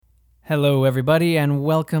Hello, everybody, and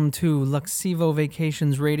welcome to Luxivo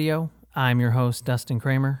Vacations Radio. I'm your host, Dustin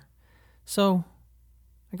Kramer. So,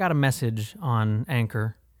 I got a message on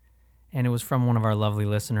Anchor, and it was from one of our lovely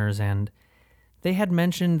listeners, and they had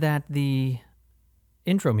mentioned that the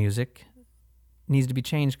intro music needs to be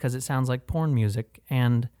changed because it sounds like porn music,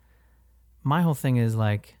 and my whole thing is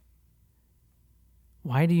like,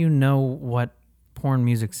 why do you know what porn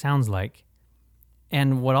music sounds like?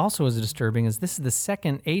 And what also is disturbing is this is the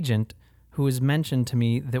second agent who has mentioned to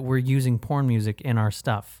me that we're using porn music in our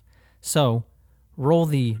stuff. So, roll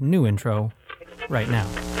the new intro right now.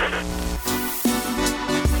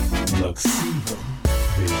 Luxivo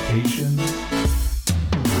Vacations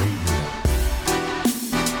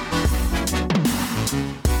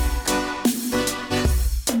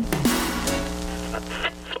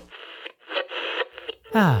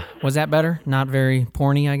Radio. Was that better? Not very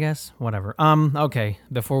porny, I guess. Whatever. Okay.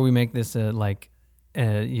 Before we make this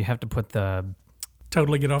you have to put the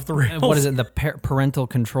totally get off the rails. What is it? The parental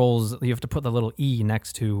controls. You have to put the little E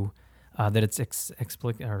next to that. It's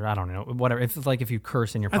explicit, or I don't know. Whatever. It's like if you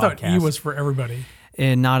curse in your podcast. I thought E was for everybody.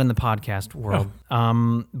 Not in the podcast world.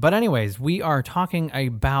 Oh. But anyways, we are talking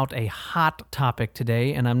about a hot topic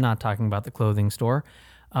today, and I'm not talking about the clothing store.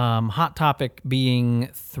 Hot topic being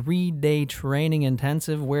 3-day training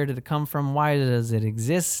intensive. Where did it come from? Why does it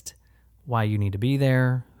exist? Why you need to be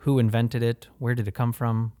there? Who invented it? Where did it come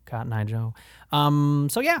from? Cotton Eye Joe.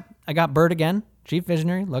 So yeah, I got Bert again, Chief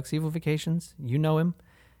Visionary, Luxivo Vacations. You know him.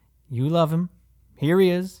 You love him. Here he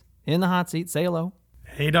is in the hot seat. Say hello.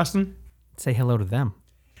 Hey, Dustin. Say hello to them.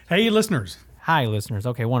 Hey, listeners. Hi, listeners.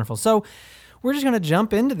 Okay, wonderful. So we're just going to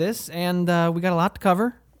jump into this, and we got a lot to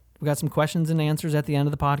cover. We got some questions and answers at the end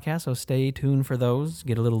of the podcast, so stay tuned for those.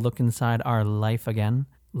 Get a little look inside our life again.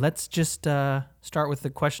 Let's just start with the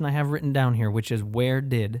question I have written down here, which is, where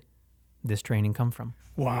did this training come from?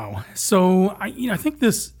 Wow. So I think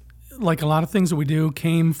this, like a lot of things that we do,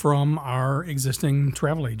 came from our existing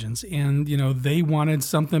travel agents. And, they wanted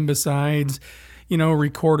something besides,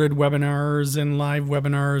 recorded webinars and live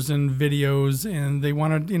webinars and videos. And they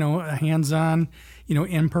wanted, a hands-on,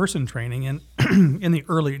 in-person training. And in the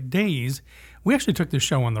early days, we actually took this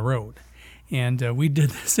show on the road. And we did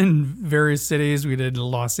this in various cities. We did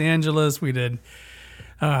Los Angeles. We did,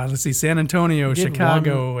 San Antonio,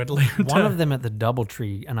 Chicago, Atlanta. One of them at the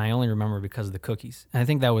DoubleTree, and I only remember because of the cookies. And I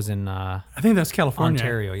think that was in I think that's California.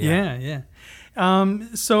 Ontario, yeah. Yeah.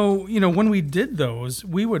 So, when we did those,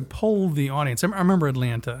 we would poll the audience. I remember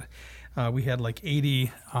Atlanta. We had like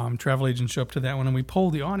 80 travel agents show up to that one, and we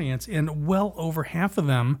polled the audience, and well over half of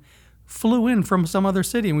them flew in from some other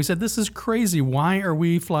city. And we said, this is crazy. Why are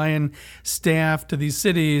we flying staff to these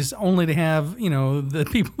cities only to have, the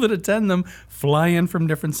people that attend them fly in from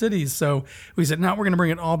different cities? So we said, no, we're going to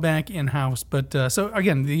bring it all back in-house. But so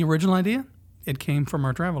again, the original idea, it came from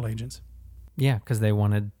our travel agents. Yeah, because they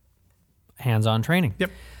wanted hands-on training.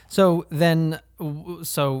 Yep. So then,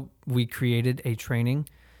 we created a training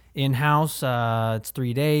in-house. It's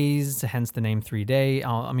 3 days, hence the name 3-day.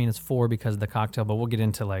 It's 4 because of the cocktail, but we'll get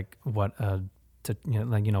into what am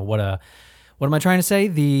I trying to say?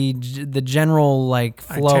 The general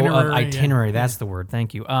flow of itinerary. Yeah. That's the word.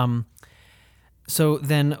 Thank you. So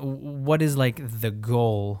then, what is the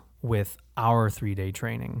goal with our 3-day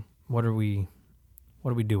training? What are we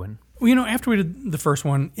doing? Well, after we did the first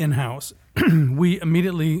one in-house, we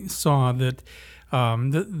immediately saw that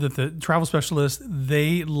the travel specialists,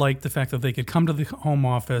 they liked the fact that they could come to the home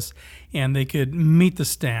office and they could meet the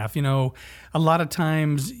staff. A lot of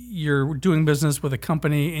times you're doing business with a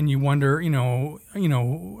company and you wonder,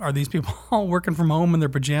 are these people all working from home in their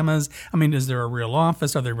pajamas? Is there a real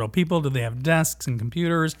office? Are there real people? Do they have desks and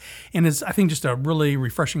computers? And it's, I think, just a really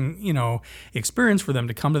refreshing, experience for them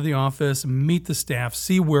to come to the office, meet the staff,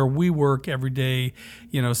 see where we work every day,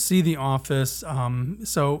 see the office.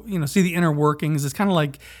 See the inner workings. It's kind of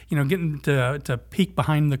like, getting to peek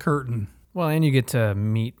behind the curtain. Well, and you get to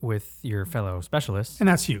meet with your fellow specialists. And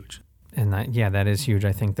that's huge. And that is huge.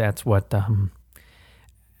 I think that's what,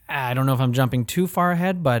 I don't know if I'm jumping too far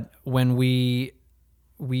ahead, but when we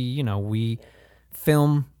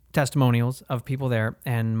film testimonials of people there,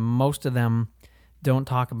 and most of them don't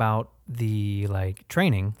talk about the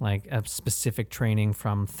training, a specific training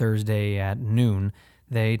from Thursday at noon.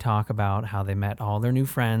 They talk about how they met all their new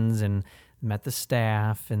friends and met the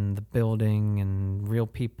staff and the building and real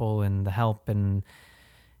people and the help, and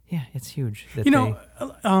yeah, it's huge. This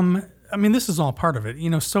is all part of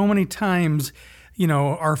it. So many times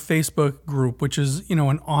our Facebook group, which is,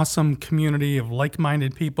 an awesome community of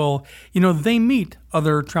like-minded people, they meet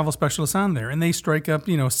other travel specialists on there, and they strike up,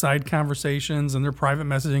 side conversations, and they're private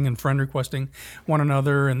messaging and friend requesting one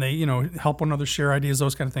another, and they, help one another share ideas,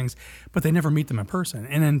 those kind of things, but they never meet them in person.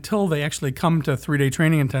 And until they actually come to a 3-day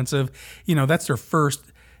training intensive, that's their first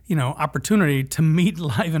opportunity to meet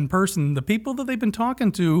live in person the people that they've been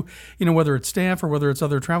talking to, whether it's staff or whether it's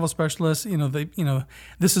other travel specialists,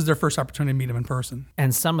 this is their first opportunity to meet them in person.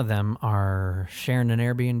 And some of them are sharing an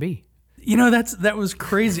Airbnb. That was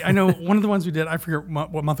crazy. I know one of the ones we did, I forget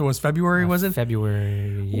what month it was. February, was it?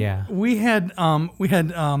 February, yeah. We had I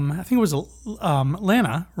think it was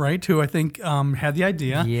Lana, right, who I think had the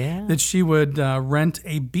idea that she would rent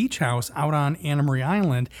a beach house out on Anna Marie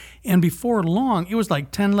Island. And before long, it was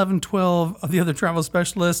like 10, 11, 12 of the other travel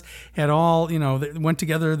specialists had all, they went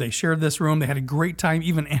together, they shared this room, they had a great time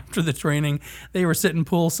even after the training. They were sitting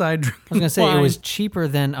poolside drinking I was going to say, wine. it was cheaper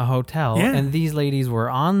than a hotel, and these ladies were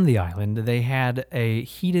on the island. They had a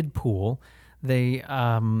heated pool. They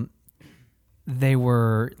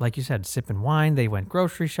were, like you said, sipping wine. They went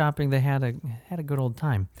grocery shopping. They had a good old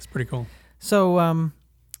time. It's pretty cool. So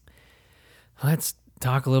let's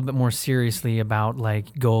talk a little bit more seriously about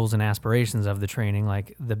like goals and aspirations of the training,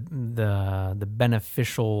 like the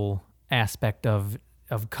beneficial aspect of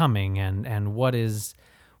coming, and what is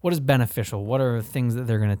beneficial. What are things that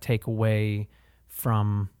they're going to take away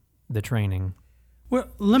from the training? Well,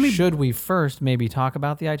 Should we first maybe talk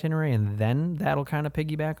about the itinerary, and then that'll kind of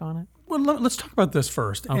piggyback on it? Well, let's talk about this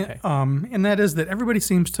first. Okay. And that is that everybody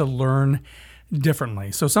seems to learn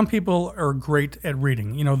differently. So some people are great at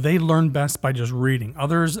reading. They learn best by just reading.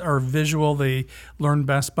 Others are visual. They learn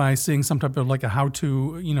best by seeing some type of like a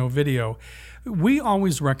how-to, video. We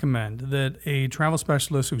always recommend that a travel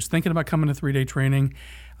specialist who's thinking about coming to 3-day training,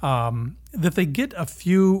 that they get a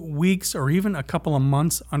few weeks or even a couple of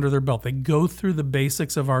months under their belt. They go through the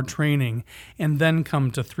basics of our training and then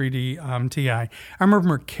come to 3D TI. I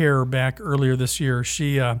remember Care back earlier this year.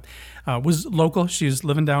 She was local. She's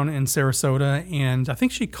living down in Sarasota, and I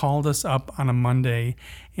think she called us up on a Monday,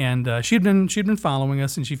 and she'd been following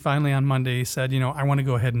us, and she finally on Monday said, I want to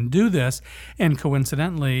go ahead and do this. And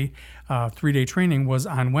coincidentally, 3-day training was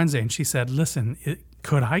on Wednesday, and she said, listen,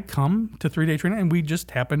 could I come to 3-day training? And we just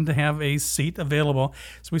happened to have a seat available.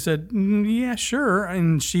 So we said, yeah, sure.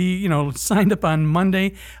 And she, signed up on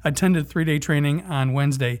Monday, attended 3-day training on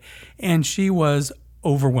Wednesday, and she was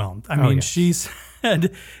overwhelmed. I mean, she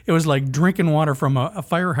said it was like drinking water from a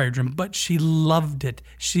fire hydrant, but she loved it.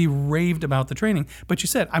 She raved about the training. But she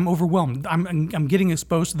said, I'm overwhelmed. I'm getting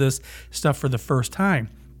exposed to this stuff for the first time.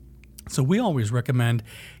 So we always recommend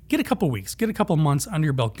get a couple weeks, get a couple months under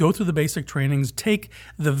your belt, go through the basic trainings, take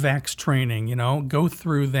the VAX training, go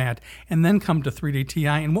through that, and then come to 3-day TI.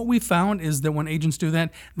 And what we found is that when agents do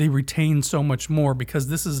that, they retain so much more because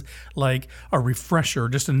this is like a refresher,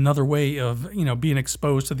 just another way of, being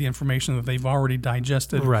exposed to the information that they've already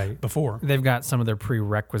digested before. They've got some of their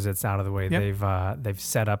prerequisites out of the way. Yep. They've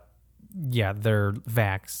set up their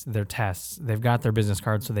VAX, their tests. They've got their business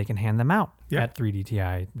cards so they can hand them out at 3D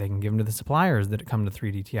TI. They can give them to the suppliers that come to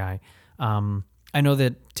 3D TI. I know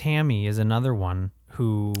that Tammy is another one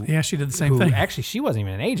who... Yeah, she did the same thing. Actually, she wasn't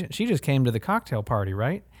even an agent. She just came to the cocktail party,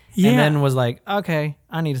 right? Yeah. And then was like, okay,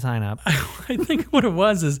 I need to sign up. I think what it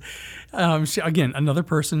was is, she, again, another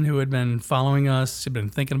person who had been following us, she'd been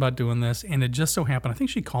thinking about doing this, and it just so happened, I think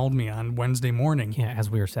she called me on Wednesday morning. Yeah, as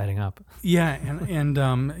we were setting up. Yeah, and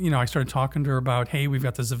I started talking to her about, hey, we've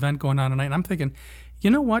got this event going on tonight, and I'm thinking, you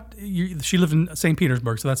know what? She lived in St.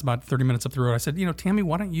 Petersburg, so that's about 30 minutes up the road. I said, Tammy,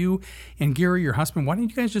 why don't you and Gary, your husband, why don't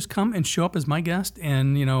you guys just come and show up as my guest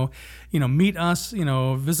and, meet us,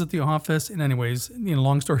 visit the office. And anyways,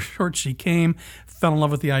 long story short, she came, fell in love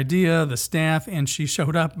with the idea, the staff, and she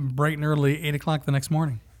showed up bright and early, 8 o'clock the next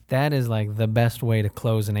morning. That is like the best way to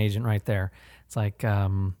close an agent right there. It's like,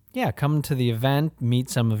 come to the event, meet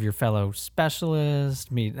some of your fellow specialists,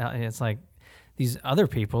 it's like these other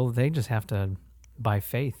people, they just have to... by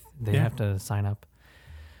faith, they have to sign up,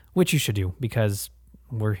 which you should do because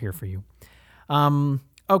we're here for you.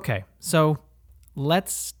 Okay, so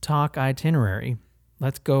let's talk itinerary.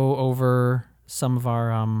 Let's go over some of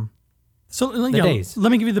our days. Let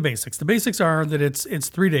me give you the basics. The basics are that it's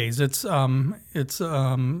 3 days. It's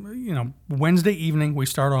Wednesday evening we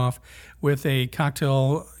start off with a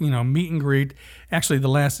cocktail meet and greet. Actually,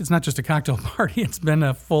 it's not just a cocktail party. It's been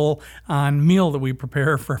a full-on meal that we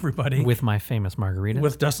prepare for everybody with my famous margaritas.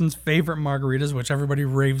 With Dustin's favorite margaritas, which everybody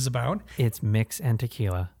raves about. It's mix and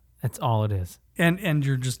tequila. That's all it is. And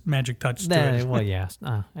you're just magic touch to it. Well, yes.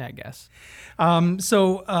 I guess.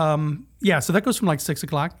 So that goes from like 6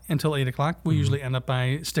 o'clock until 8 o'clock. We usually end up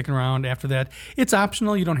by sticking around after that. It's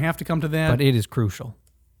optional. You don't have to come to that. But it is crucial.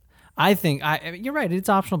 I think you're right. It's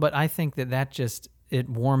optional, but I think that just it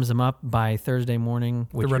warms them up by Thursday morning,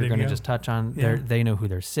 which They're you're ready going to to go. just touch on. Yeah. They know who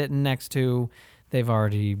they're sitting next to. They've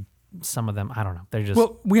already, some of them, I don't know. They're just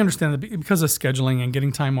Well, we understand that because of scheduling and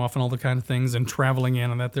getting time off and all the kind of things and traveling in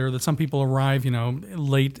and that some people arrive,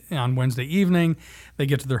 late on Wednesday evening. They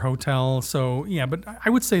get to their hotel. So, yeah, but I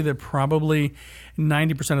would say that probably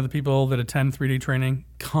 90% of the people that attend 3-day training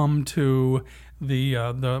come to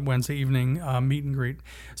the Wednesday evening meet and greet.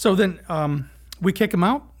 So then we kick them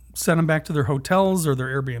out, send them back to their hotels or their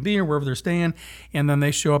Airbnb or wherever they're staying, and then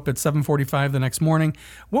they show up at 7:45 the next morning.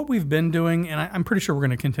 What we've been doing, and I'm pretty sure we're going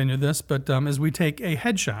to continue this, but is we take a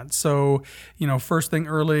headshot. So, first thing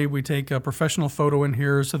early, we take a professional photo in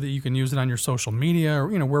here so that you can use it on your social media or,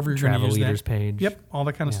 wherever you're going to Travel use Leaders that. page. Yep, all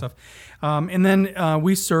that kind of stuff. And then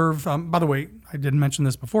we serve, by the way, I didn't mention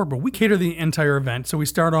this before, but we cater the entire event. So we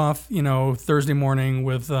start off, Thursday morning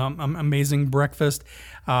with amazing breakfast.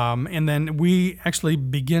 And then we actually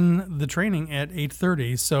begin the training at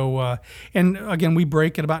 8:30. So, and again, we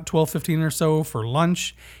break at about 12:15 or so for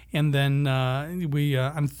lunch. And then we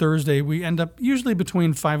on Thursday, we end up usually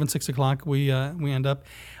between 5 and 6 o'clock. We end up.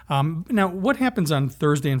 Now, what happens on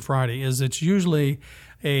Thursday and Friday is it's usually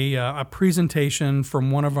a presentation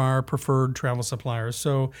from one of our preferred travel suppliers.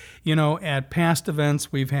 So, at past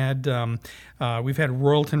events, we've had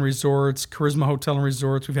Royalton Resorts, Charisma Hotel and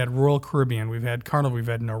Resorts, we've had Royal Caribbean, we've had Carnival, we've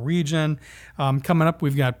had Norwegian. Coming up,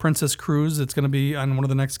 we've got Princess Cruise. It's going to be on one of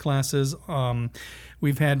the next classes.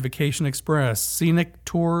 We've had Vacation Express, Scenic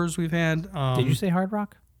Tours. We've had. Did you say Hard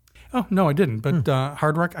Rock? Oh no, I didn't. But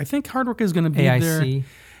Hard Rock. I think Hard Rock is going to be AIC? there.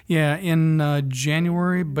 Yeah, in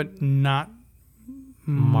January, but not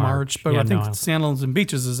March. But Yeah, I think no. Sandals and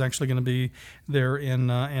Beaches is actually going to be there in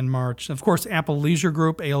March. Of course, Apple Leisure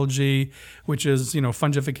Group (ALG), which is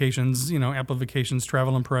Fungifications, Apple Vacations,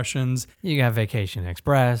 Travel Impressions. You got Vacation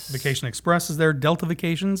Express. Vacation Express is there. Delta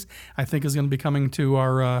Vacations, I think, is going to be coming to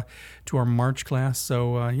our March class.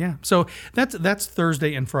 So so that's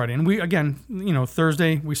Thursday and Friday. And we again,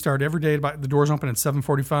 Thursday we start every day. The doors open at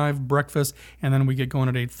 7:45, breakfast, and then we get going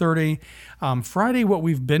at 8:30. Friday, what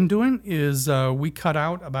we've been doing is we cut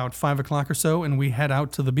out about 5 o'clock or so, and we head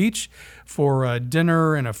out to the beach for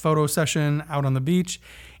dinner and a photo session out on the beach.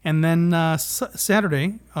 And then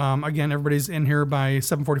Saturday, again, everybody's in here by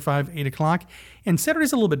 7:45, 8 o'clock. And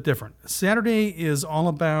Saturday's a little bit different. Saturday is all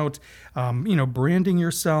about, branding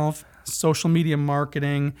yourself, social media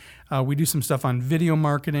marketing. We do some stuff on video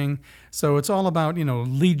marketing. So it's all about,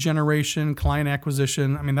 lead generation, client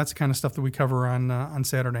acquisition. I mean, that's the kind of stuff that we cover on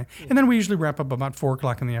Saturday. And then we usually wrap up about 4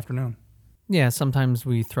 o'clock in the afternoon. Yeah, sometimes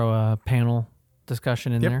we throw a panel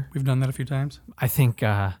discussion in there. We've done that a few times. I think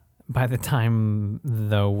by the time,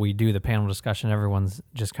 though, we do the panel discussion, everyone's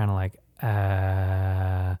just kind of like,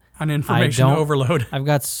 On information overload. I've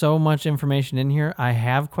got so much information in here. I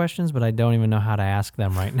have questions, but I don't even know how to ask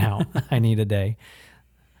them right now. I need a day.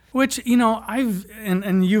 Which, I've,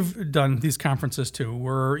 and you've done these conferences too,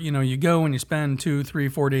 where, you go and you spend 2, 3,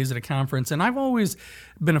 4 days at a conference. And I've always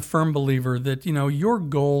been a firm believer that, your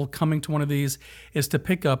goal coming to one of these is to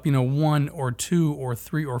pick up, 1 or 2 or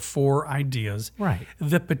 3 or 4 ideas. Right.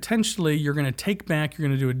 That potentially you're going to take back, you're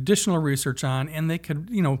going to do additional research on, and they could,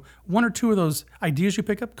 1 or 2 of those ideas you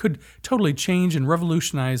pick up could totally change and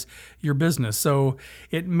revolutionize your business. So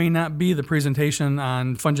it may not be the presentation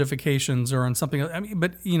on fungifications or on something else. I mean,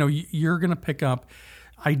 but, you're going to pick up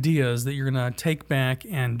ideas that you're going to take back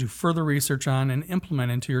and do further research on and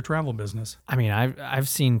implement into your travel business. I mean, I've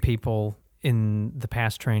seen people in the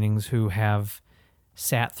past trainings who have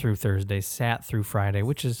sat through Thursday, sat through Friday,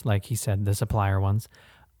 which is, like he said, the supplier ones,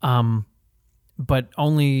 but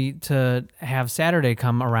only to have Saturday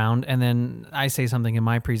come around, and then I say something in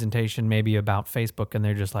my presentation maybe about Facebook, and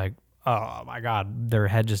they're just like, oh my God, their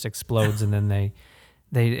head just explodes, and then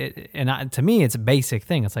to me, it's a basic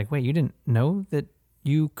thing. It's like, wait, you didn't know that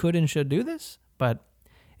you could and should do this? But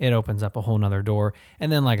it opens up a whole nother door.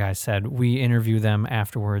 And then, like I said, we interview them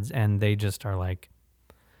afterwards, and they just are like,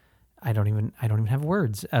 I don't even have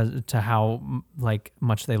words as to how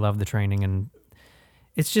much they love the training, and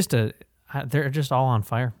it's just they're just all on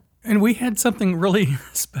fire. And we had something really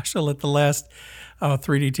special at the last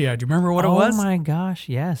 3DTI. Do you remember what it was? Oh my gosh,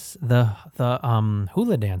 yes, the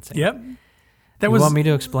hula dancing. Yep. You want me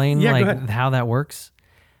to explain go ahead. how that works?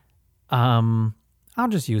 I'll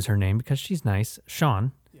just use her name because she's nice.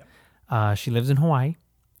 Sean. Yep. She lives in Hawaii,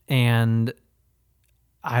 and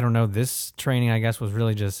I don't know, this training, I guess, was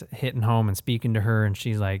really just hitting home and speaking to her, and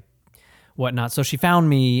she's like, whatnot. So she found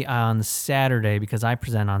me on Saturday because I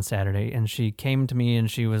present on Saturday, and she came to me and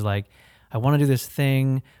she was like, I want to do this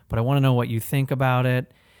thing, but I want to know what you think about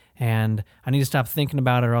it, and I need to stop thinking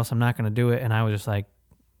about it or else I'm not going to do it. And I was just like,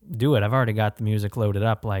 do it. I've already got the music loaded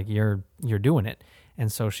up. Like, you're doing it.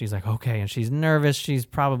 And so she's like, okay. And she's nervous. She's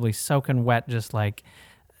probably soaking wet, just like,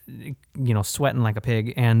 sweating like a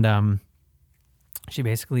pig. And she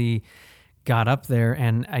basically got up there,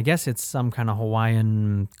 and I guess it's some kind of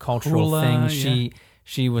Hawaiian cultural thing.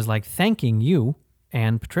 She was like thanking you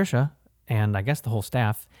and Patricia and I guess the whole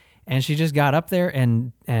staff. And she just got up there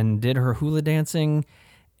and did her hula dancing,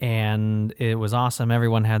 and it was awesome.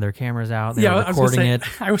 Everyone had their cameras out. They were recording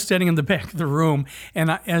it. I was standing in the back of the room,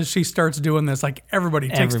 and as she starts doing this, like everybody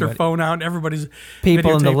takes their phone out. Everybody's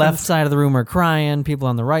people on the left side of the room are crying. People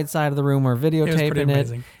on the right side of the room are videotaping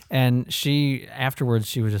it. And she afterwards,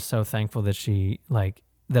 she was just so thankful that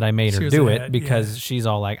that I made her do it, because she's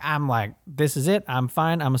all like, I'm like, this is it. I'm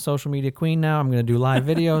fine. I'm a social media queen now. I'm going to do live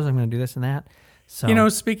videos. I'm going to do this and that. So,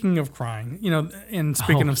 speaking of crying, and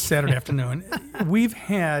speaking of Saturday afternoon, we've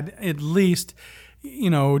had at least,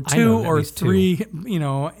 two or three,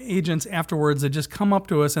 agents afterwards that just come up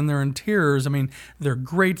to us and they're in tears. I mean, they're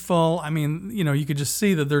grateful. I mean, you could just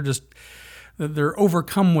see that they're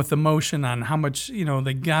overcome with emotion on how much,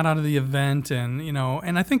 they got out of the event. And,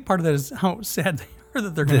 and I think part of that is how sad they are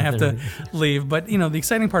that they're going to have to leave. But, the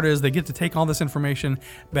exciting part is they get to take all this information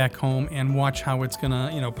back home and watch how it's going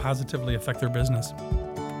to, positively affect their business.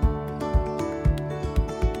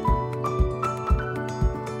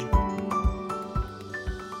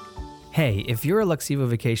 Hey, if you're a Luxevo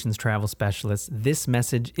Vacations travel specialist, this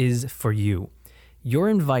message is for you. You're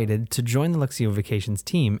invited to join the Luxevo Vacations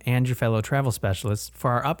team and your fellow travel specialists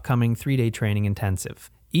for our upcoming 3-day training intensive.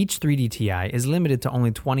 Each 3DTI is limited to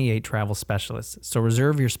only 28 travel specialists, so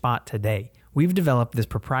reserve your spot today. We've developed this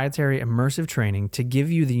proprietary immersive training to give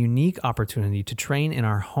you the unique opportunity to train in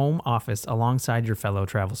our home office alongside your fellow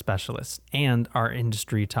travel specialists and our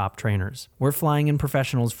industry top trainers. We're flying in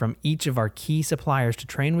professionals from each of our key suppliers to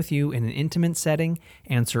train with you in an intimate setting,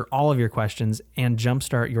 answer all of your questions, and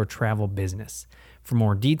jumpstart your travel business. For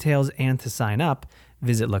more details and to sign up,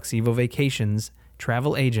 visit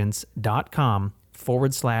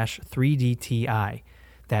luxevovacations.com/3DTI.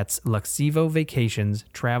 That's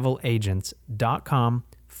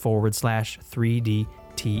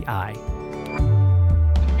luxevovacations.com/3DTI.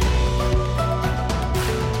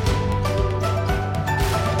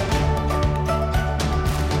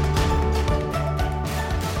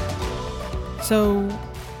 So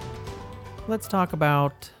let's talk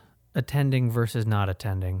about attending versus not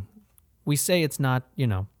attending. We say it's not,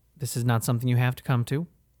 this is not something you have to come to.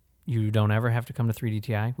 You don't ever have to come to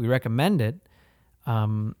 3DTI. We recommend it.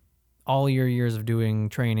 All your years of doing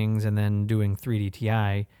trainings and then doing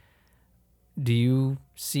 3DTI, do you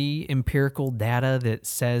see empirical data that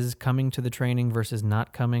says coming to the training versus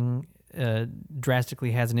not coming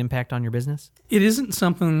drastically has an impact on your business? It isn't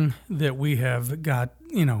something that we have got,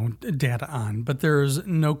 data on, but there's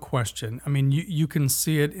no question. I mean, you can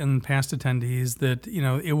see it in past attendees that,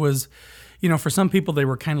 it was, for some people, they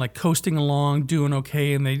were kind of like coasting along, doing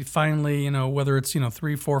okay, and they finally, whether it's,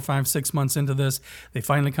 3, 4, 5, 6 months into this, they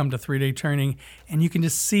finally come to 3-day training, and you can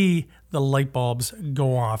just see the light bulbs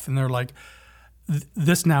go off, and they're like,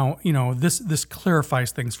 this now, this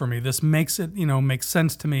clarifies things for me. This makes it, makes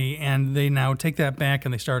sense to me. And they now take that back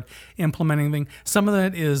and they start implementing things. Some of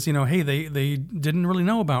that is, hey, they didn't really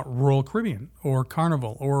know about Royal Caribbean or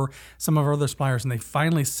Carnival or some of our other suppliers, and they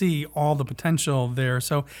finally see all the potential there.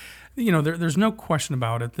 So, there's no question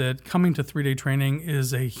about it that coming to 3-day training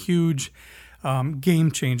is a huge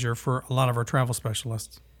game changer for a lot of our travel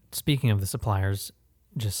specialists. Speaking of the suppliers,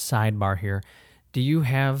 just sidebar here, do you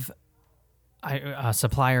have a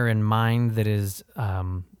supplier in mind that is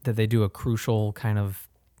that they do a crucial kind of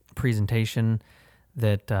presentation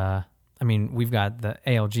that we've got the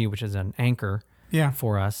ALG, which is an anchor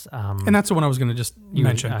for us. And that's the one I was going to just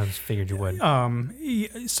mention. I figured you would.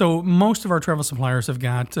 So most of our travel suppliers have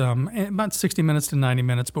got about 60 minutes to 90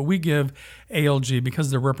 minutes, but we give ALG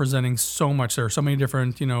because they're representing so much. There are so many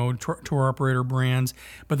different, tour operator brands,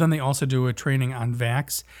 but then they also do a training on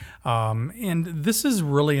VAX. And this is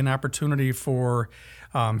really an opportunity for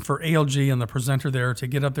for ALG and the presenter there to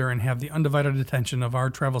get up there and have the undivided attention of our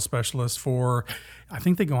travel specialists for, I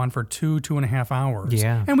think they go on for 2.5 hours.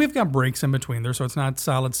 Yeah. And we've got breaks in between there, so it's not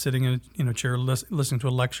solid sitting in a chair listening to a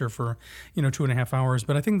lecture for 2.5 hours.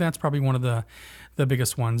 But I think that's probably one of the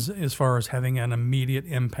biggest ones as far as having an immediate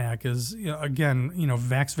impact is, again,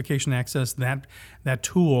 Vaxification Access, that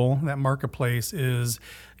tool, that marketplace is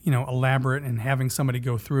elaborate, and having somebody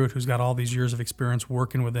go through it who's got all these years of experience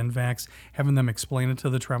working with NVAX, having them explain it to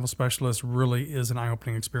the travel specialist really is an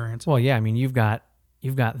eye-opening experience. Well, yeah, I mean, you've got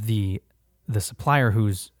the supplier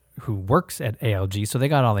who works at ALG, so they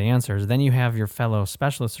got all the answers. Then you have your fellow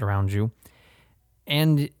specialists around you,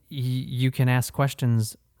 and you can ask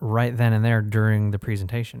questions right then and there during the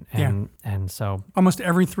presentation. And so almost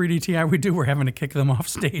every 3DTI we do, we're having to kick them off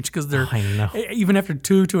stage because they're, I know. Even after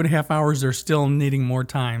 2.5 hours, they're still needing more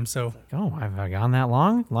time. So, have I gone that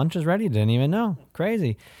long? Lunch is ready. Didn't even know.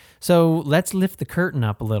 Crazy. So let's lift the curtain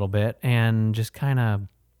up a little bit and just kind of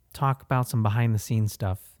talk about some behind the scenes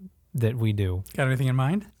stuff that we do. Got anything in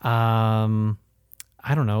mind? I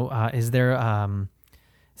don't know. Is there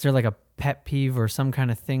like a pet peeve or some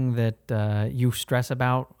kind of thing that you stress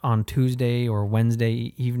about on Tuesday or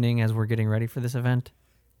Wednesday evening as we're getting ready for this event?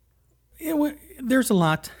 There's a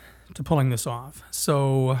lot to pulling this off.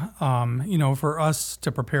 So, for us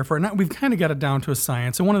to prepare for it, we've kind of got it down to a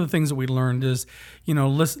science. And one of the things that we learned is,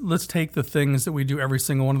 let's take the things that we do, every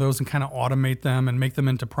single one of those, and kind of automate them and make them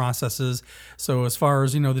into processes. So as far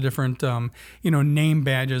as, the different, name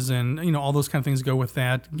badges and, all those kind of things go with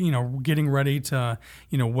that, getting ready to,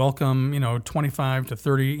 welcome, 25 to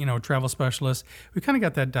 30, travel specialists. We kind of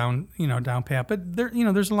got that down pat. But there,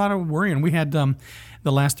 there's a lot of worrying. We had the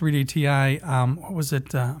last 3DTI, what was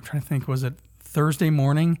it? I'm trying to think, was it Thursday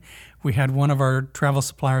morning? We had one of our travel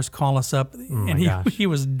suppliers call us up, and he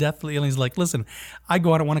was deathly ill. He's like, listen, I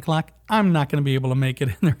go out at 1 o'clock. I'm not going to be able to make it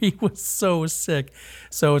in there. He was so sick.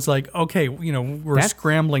 So it's like, okay, we're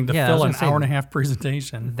scrambling to fill an hour and a half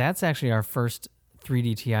presentation. That's actually our first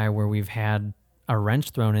 3DTI where we've had a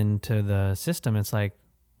wrench thrown into the system. It's like,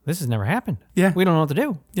 this has never happened. Yeah. We don't know what to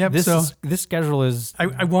do. Yep. This schedule is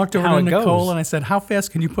I walked over to Nicole and I said, how fast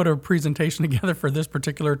can you put a presentation together for this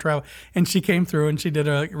particular travel? And she came through and she did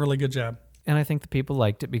a really good job. And I think the people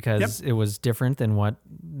liked it because it was different than what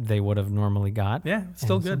they would have normally got. Yeah,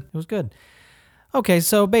 still good. So it was good. Okay,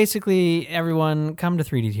 so basically everyone come to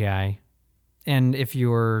 3DTI. And if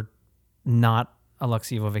you're not a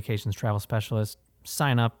Luxevo Vacations travel specialist,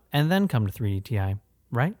 sign up and then come to 3DTI,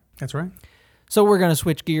 right? That's right. So we're going to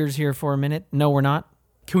switch gears here for a minute. No, we're not.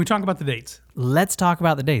 Can we talk about the dates? Let's talk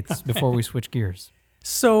about the dates before we switch gears.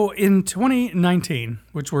 So in 2019,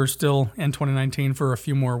 which we're still in 2019 for a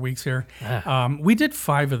few more weeks here, we did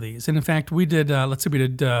 5 of these. And in fact, we did,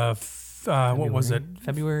 what was it?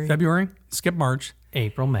 February, skip March.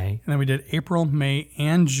 April, May. And then we did April, May,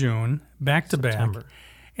 and June, back to back.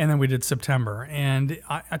 And then we did September. And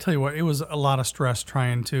I tell you what, it was a lot of stress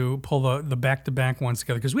trying to pull the back-to-back ones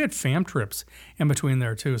together because we had fam trips in between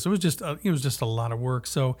there too. So it was just a lot of work.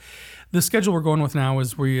 So the schedule we're going with now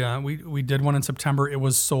is we did one in September. It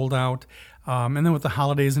was sold out. And then with the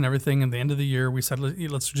holidays and everything and the end of the year, we said,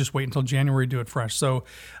 let's just wait until January to do it fresh. So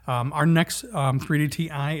our next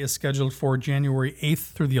 3DTI is scheduled for January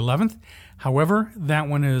 8th through the 11th. However, that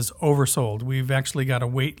one is oversold. We've actually got a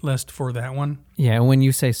wait list for that one. Yeah, and when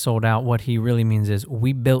you say sold out, what he really means is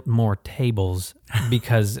we built more tables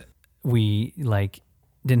because we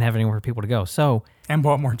didn't have anywhere for people to go. So and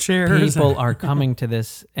bought more chairs. People are coming to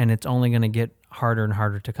this, and it's only going to get harder and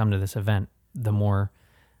harder to come to this event the more.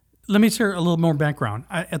 Let me share a little more background.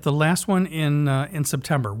 At the last one in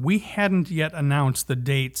September, we hadn't yet announced the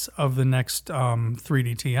dates of the next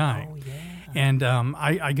 3DTI. Oh, yeah. And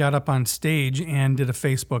I got up on stage and did a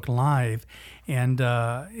Facebook Live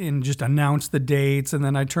and just announced the dates. And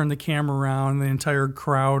then I turned the camera around, and the entire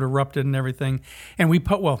crowd erupted and everything. And we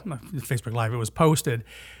Facebook Live, it was posted.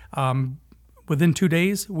 Within 2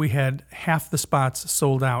 days, we had half the spots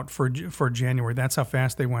sold out for January. That's how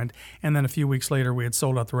fast they went. And then a few weeks later, we had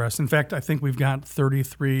sold out the rest. In fact, I think we've got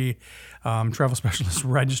 33 travel specialists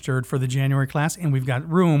registered for the January class, and we've got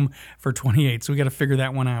room for 28. So we got to figure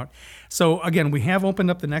that one out. So again, we have opened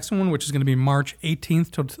up the next one, which is going to be March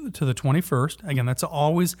 18th to the 21st. Again, that's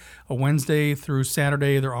always a Wednesday through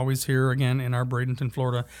Saturday. They're always here again in our Bradenton,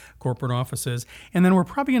 Florida corporate offices. And then we're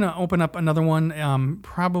probably going to open up another one,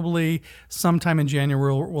 probably some sometime in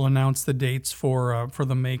January we'll announce the dates for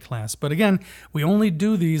the May class. But again, we only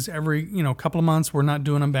do these every couple of months. We're not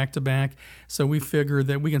doing them back to back, so we figure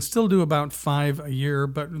that we can still do about 5 a year,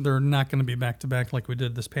 but they're not going to be back to back like we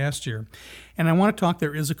did this past year. And I want to talk.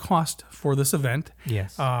 There is a cost for this event.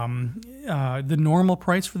 Yes. The normal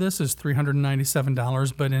price for this is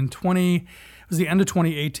 $397, but it was the end of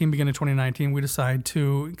 2018, beginning of 2019, we decided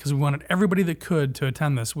because we wanted everybody that could to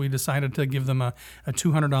attend this, we decided to give them a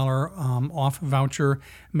 $200 off voucher,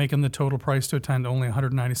 making the total price to attend only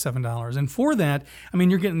 $197. And for that,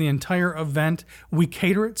 you're getting the entire event. We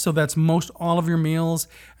cater it, so that's most all of your meals.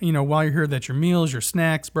 While you're here, that's your meals, your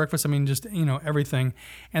snacks, breakfast, just, everything.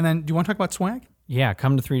 And then, do you want to talk about swag? Yeah,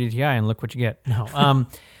 come to 3DTI and look what you get. No,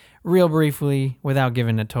 real briefly, without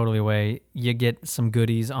giving it totally away, you get some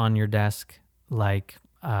goodies on your desk, like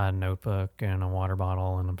a notebook and a water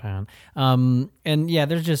bottle and a pen. And yeah,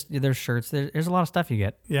 there's shirts. There's a lot of stuff you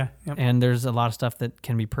get. Yeah. Yep. And there's a lot of stuff that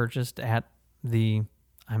can be purchased at the,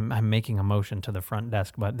 I'm making a motion to the front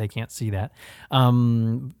desk, but they can't see that.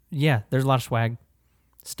 Yeah, there's a lot of swag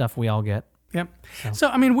stuff we all get. Yep.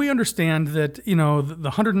 So, we understand that, the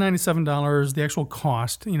 $197, the actual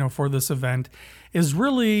cost, for this event is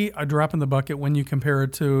really a drop in the bucket when you compare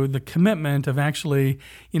it to the commitment of actually,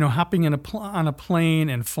 hopping on a plane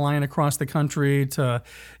and flying across the country to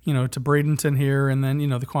Bradenton here, and then,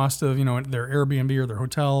 the cost of, their Airbnb or their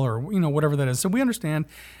hotel or, whatever that is. So we understand,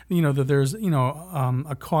 that there's,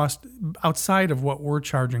 a cost outside of what we're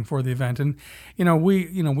charging for the event. And,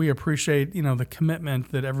 we appreciate, the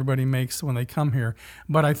commitment that everybody makes when they come here.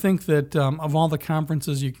 But I think that of all the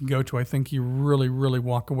conferences you can go to, I think you really, really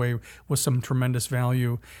walk away with some tremendous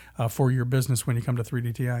value for your business when you come to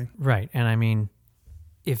 3DTI. Right. And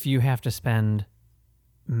if you have to spend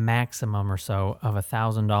maximum or so of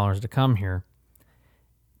 $1,000 to come here,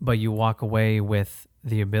 but you walk away with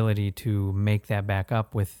the ability to make that back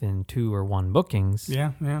up within 2 or 1 bookings,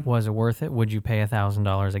 yeah. Was it worth it? Would you pay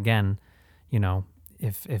 $1,000 again?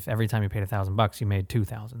 If every time you paid $1,000, you made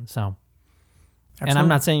 $2,000. So, and I'm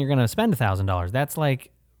not saying you're going to spend $1,000. That's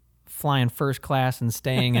like flying first class and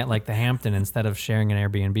staying at like the Hampton instead of sharing an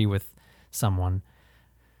Airbnb with someone.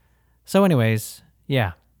 So anyways,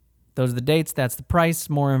 yeah, those are the dates. That's the price.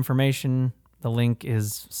 More information. The link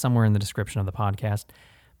is somewhere in the description of the podcast.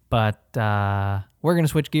 But we're going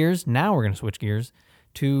to switch gears. Now we're going to switch gears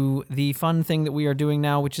to the fun thing that we are doing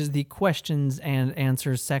now, which is the questions and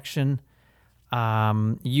answers section.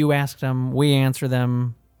 You ask them, we answer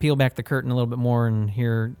them. Peel back the curtain a little bit more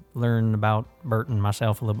and learn about Bert and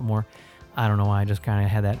myself a little bit more. I don't know why, I just kind of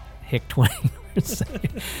had that hick twang.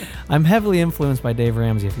 I'm heavily influenced by Dave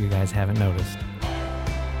Ramsey, if you guys haven't noticed.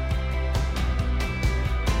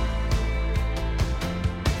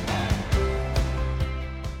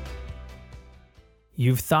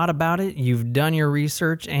 You've thought about it, you've done your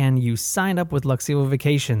research, and you signed up with Luxevo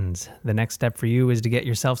Vacations. The next step for you is to get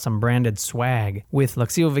yourself some branded swag. With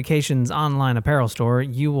Luxevo Vacations online apparel store,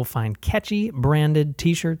 you will find catchy branded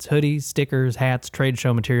t-shirts, hoodies, stickers, hats, trade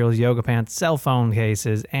show materials, yoga pants, cell phone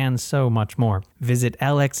cases, and so much more. Visit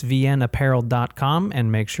lxvnapparel.com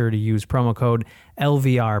and make sure to use promo code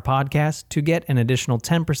LVRPodcast to get an additional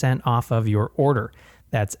 10% off of your order.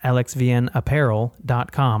 That's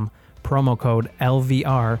lxvnapparel.com. Promo code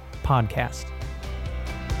LVR Podcast.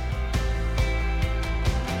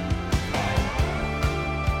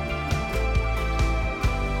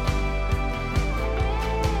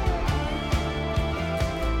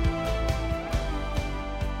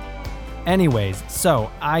 Anyways, so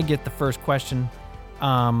I get the first question.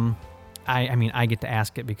 I get to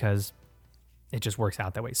ask it because it just works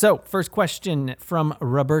out that way. So, first question from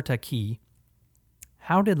Roberta Key.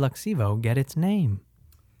 How did Luxevo get its name?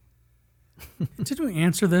 Did we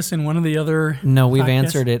answer this in one of the other No, we've podcasts?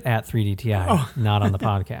 answered it at 3DTI, not on the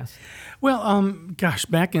podcast. Well,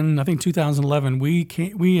 back in, I think, 2011, we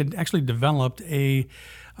had actually developed a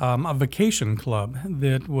vacation club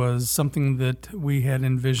that was something that we had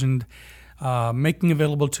envisioned making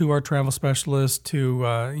available to our travel specialists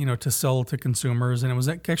to sell to consumers, and it was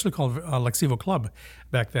actually called Luxevo Club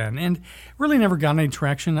back then, and really never got any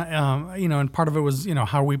traction. And part of it was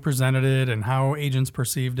how we presented it and how agents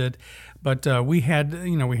perceived it, but we had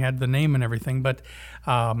the name and everything, but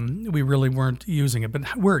we really weren't using it.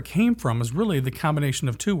 But where it came from was really the combination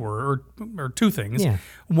of two things. Yeah.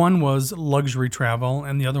 One was luxury travel,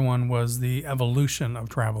 and the other one was the evolution of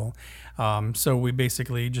travel. So we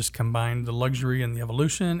basically just combined the luxury and the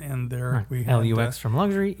evolution, and there we had LUX from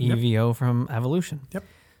luxury, EVO from evolution. Yep.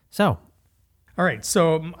 So, all right.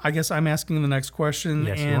 So I guess I'm asking the next question,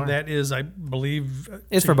 Yes, you and are. that is, I believe,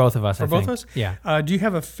 it's for both of us, for I both think. of us. Yeah. Do you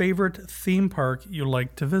have a favorite theme park you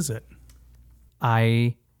like to visit?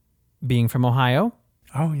 I, being from Ohio,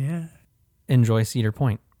 Oh yeah. enjoy Cedar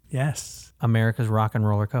Point, Yes. America's rock and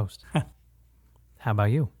roller coast. How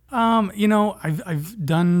about you? I've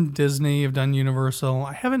done Disney, I've done Universal.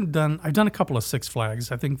 I've done a couple of Six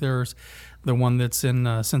Flags. I think there's the one that's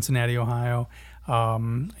in Cincinnati, Ohio. I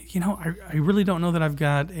really don't know that I've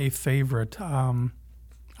got a favorite. I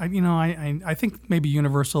think maybe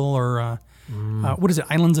Universal or what is it?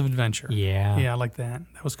 Islands of Adventure. Yeah. Yeah, I like that.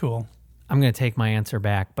 That was cool. I'm going to take my answer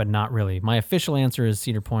back, but not really. My official answer is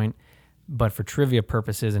Cedar Point, but for trivia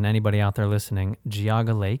purposes and anybody out there listening,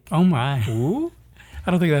 Geauga Lake. Oh my. Ooh. I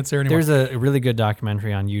don't think that's there anymore. There's a really good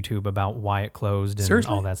documentary on YouTube about why it closed and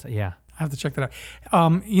Seriously? all that stuff. Yeah. I have to check that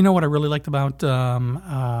out. You know what I really liked about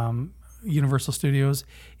Universal Studios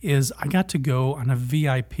is I got to go on a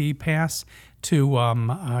VIP pass to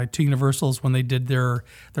Universal's when they did their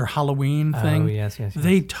Halloween thing. Oh, yes.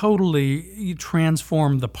 They totally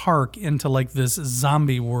transformed the park into like this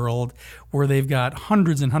zombie world where they've got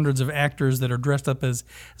hundreds and hundreds of actors that are dressed up as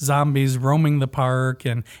zombies roaming the park,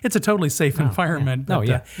 and it's a totally safe environment.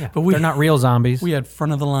 Yeah. But They're not real zombies. we had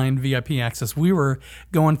front of the line VIP access. We were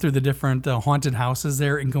going through the different haunted houses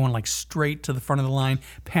there and going like straight to the front of the line,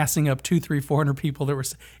 passing up 200, 300, 400 people.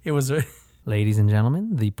 It was Ladies and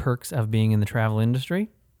gentlemen, the perks of being in the travel industry.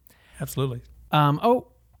 absolutely. Oh,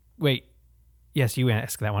 wait. Yes, you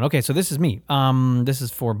asked that one. Okay, so this is me. This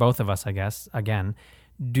is for both of us, I guess. Again,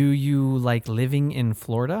 do you like living in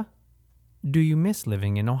Florida? Do you miss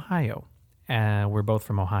living in Ohio? We're both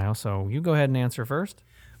from Ohio, so you go ahead and answer first.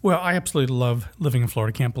 Well, I absolutely love living in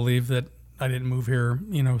Florida. Can't believe that I didn't move here,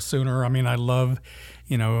 sooner. I mean, I love,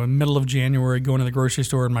 middle of January going to the grocery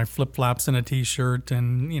store in my flip-flops and a T-shirt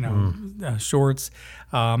and, shorts.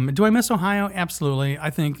 Do I miss Ohio? Absolutely. I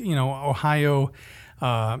think, Ohio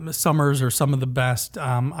summers are some of the best.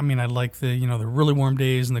 I like the, the really warm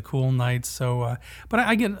days and the cool nights. So, but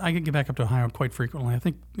I get back up to Ohio quite frequently. I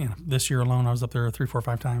think, this year alone, I was up there 3, 4,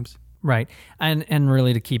 5 times. Right. And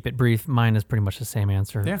really, to keep it brief, mine is pretty much the same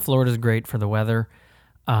answer. Yeah. Florida's great for the weather.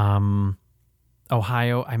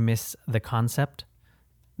 Ohio, I miss the concept.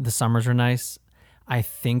 The summers are nice. I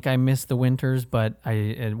think I miss the winters, but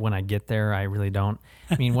when I get there, I really don't.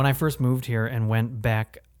 I mean, when I first moved here and went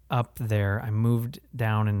back up there, I moved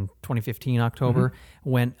down in 2015, October,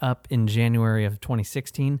 went up in January of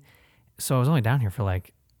 2016. So I was only down here for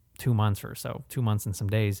like 2 months or so, 2 months and some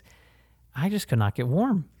days. I just could not get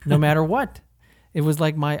warm, no matter what. It was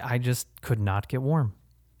like I just could not get warm.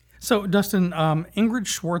 So, Dustin, Ingrid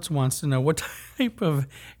Schwartz wants to know what type of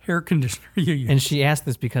hair conditioner you use. And she asked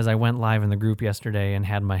this because I went live in the group yesterday and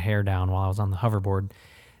had my hair down while I was on the hoverboard.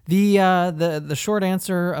 The short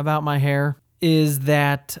answer about my hair is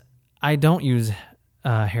that I don't use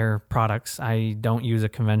hair products. I don't use a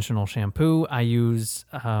conventional shampoo. I use,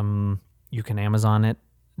 you can Amazon it,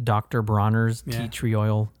 Dr. Bronner's tea tree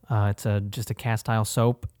oil. It's just a cast-iron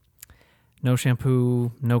soap. No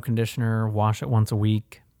shampoo, no conditioner, wash it once a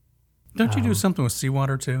week. Don't you do something with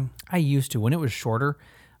seawater too? I used to. When it was shorter,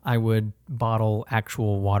 I would bottle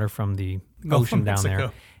actual water from the ocean down there.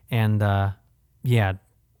 Mexico. And,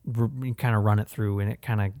 kind of run it through, and it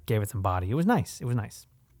kind of gave it some body. It was nice.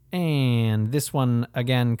 And this one,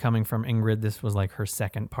 again, coming from Ingrid, this was like her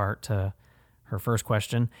second part to her first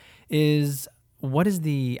question, is what is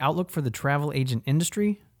the outlook for the travel agent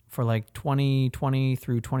industry for like 2020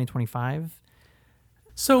 through 2025?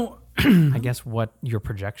 So, I guess what your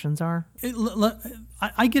projections are.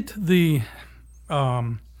 I get the,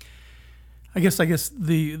 I guess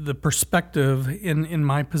the perspective in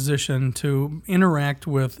my position to interact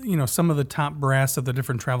with some of the top brass of the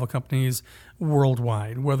different travel companies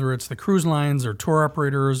worldwide, whether it's the cruise lines or tour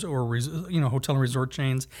operators or hotel and resort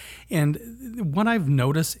chains. And what I've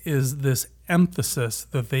noticed is this emphasis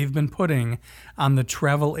that they've been putting on the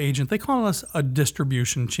travel agent. They call us a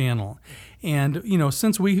distribution channel. And,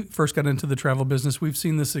 since we first got into the travel business, we've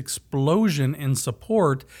seen this explosion in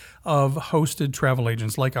support of hosted travel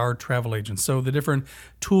agents like our travel agents. So the different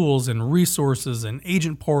tools and resources and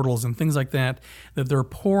agent portals and things like that they're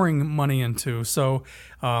pouring money into. So,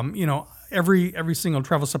 every single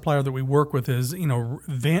travel supplier that we work with is,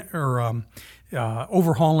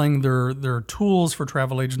 overhauling their tools for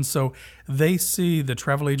travel agents. So they see the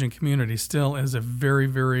travel agent community still as a very,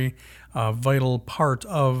 very vital part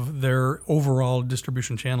of their overall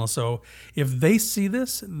distribution channel. So if they see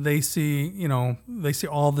this, they see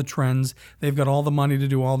all the trends. They've got all the money to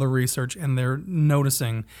do all the research, and they're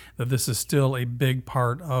noticing that this is still a big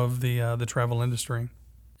part of the travel industry.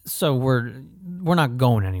 So we're not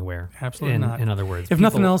going anywhere. Absolutely not. In other words, if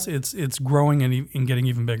nothing else, it's growing and getting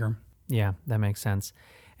even bigger. Yeah, that makes sense.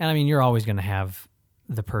 And I mean, you're always going to have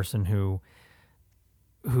the person who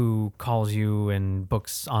who calls you and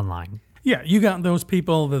books online. Yeah, you got those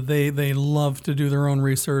people that they love to do their own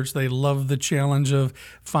research. They love the challenge of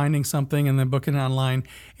finding something and then booking it online.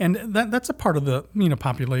 And that's a part of the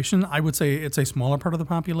population. I would say it's a smaller part of the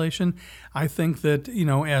population. I think that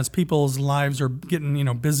as people's lives are getting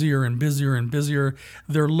busier and busier and busier,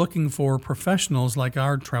 they're looking for professionals like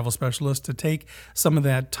our travel specialists to take some of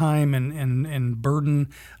that time and burden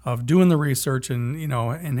of doing the research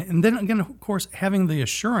and then again, of course, having the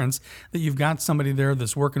assurance that you've got somebody there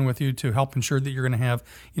that's working with you to help ensure that you're going to have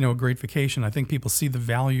a great vacation. I think people see the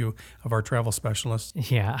value of our travel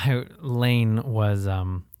specialists. Yeah, Lane was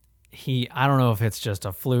I don't know if it's just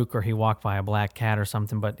a fluke or he walked by a black cat or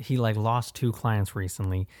something, but he lost 2 clients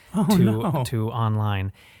recently to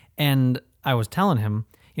online. And I was telling him,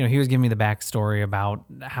 he was giving me the backstory about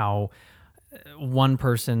how one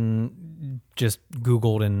person just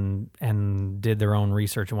Googled and did their own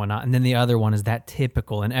research and whatnot. And then the other one is that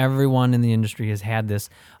typical. And everyone in the industry has had this,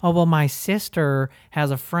 oh, well, my sister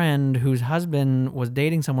has a friend whose husband was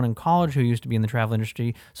dating someone in college who used to be in the travel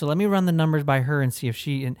industry. So let me run the numbers by her and see if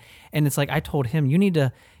she, and it's like, I told him, you need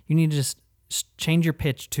to just change your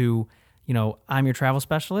pitch to, I'm your travel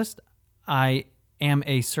specialist. I am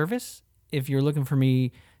a service. If you're looking for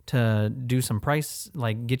me to do some price,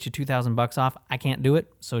 get you $2,000 off, I can't do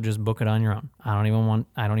it, so just book it on your own. I don't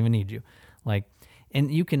even need you.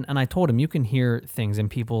 And you can, and I told him, you can hear things in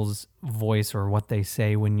people's voice or what they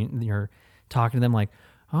say when you're talking to them,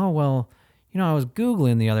 oh, well, I was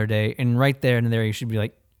Googling the other day, and right there and there you should be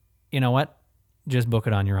like, you know what, just book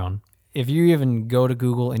it on your own. If you even go to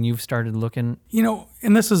Google and you've started looking...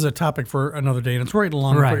 and this is a topic for another day, and it's right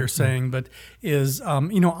along with what you're saying, but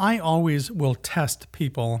I always will test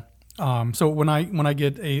people. So when I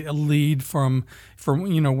get a lead from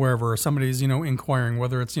wherever somebody's, inquiring,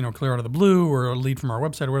 whether it's, clear out of the blue or a lead from our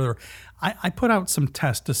website or whatever, I put out some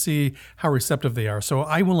tests to see how receptive they are. So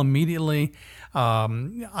I will immediately...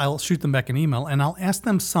 I'll shoot them back an email and I'll ask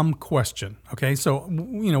them some question. Okay. So,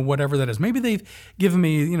 whatever that is, maybe they've given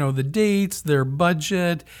me, the dates, their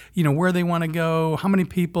budget, where they want to go, how many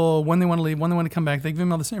people, when they want to leave, when they want to come back. They give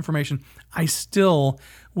me all this information. I still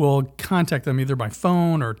will contact them either by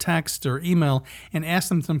phone or text or email and ask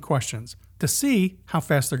them some questions to see how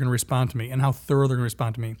fast they're going to respond to me and how thorough they're going to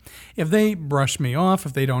respond to me. If they brush me off,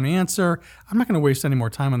 if they don't answer, I'm not going to waste any more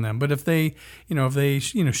time on them. But if they,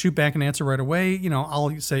 shoot back an answer right away,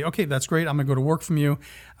 I'll say, okay, that's great. I'm going to go to work for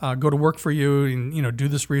you and, do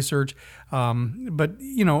this research. But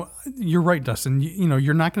you're right, Dustin.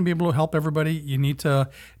 You're not going to be able to help everybody. You need to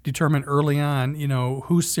determine early on,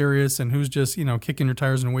 who's serious and who's just, kicking your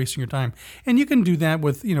tires and wasting your time. And you can do that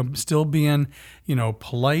with, still being,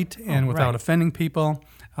 polite and without offending people.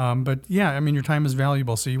 But yeah, your time is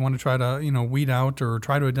valuable. So you want to try to, weed out or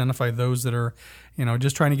try to identify those that are,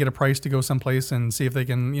 just trying to get a price to go someplace and see if they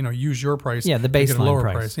can, use your price. Yeah, the baseline get a lower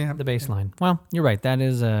price. Yeah, the baseline. Yeah. Well, you're right. That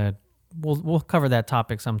is we'll cover that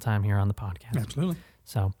topic sometime here on the podcast. Absolutely.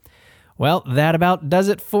 So, well, that about does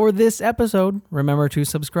it for this episode. Remember to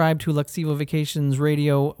subscribe to Luxivo Vacations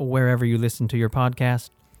Radio wherever you listen to your podcast.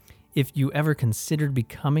 If you ever considered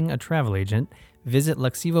becoming a travel agent, visit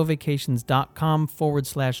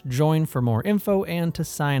luxivovacations.com/join for more info and to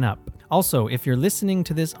sign up. Also, if you're listening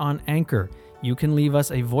to this on Anchor, you can leave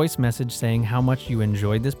us a voice message saying how much you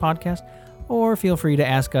enjoyed this podcast, or feel free to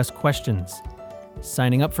ask us questions.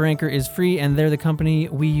 Signing up for Anchor is free, and they're the company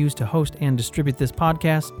we use to host and distribute this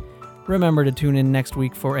podcast. Remember to tune in next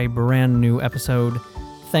week for a brand new episode.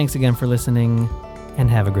 Thanks again for listening, and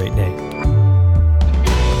have a great day.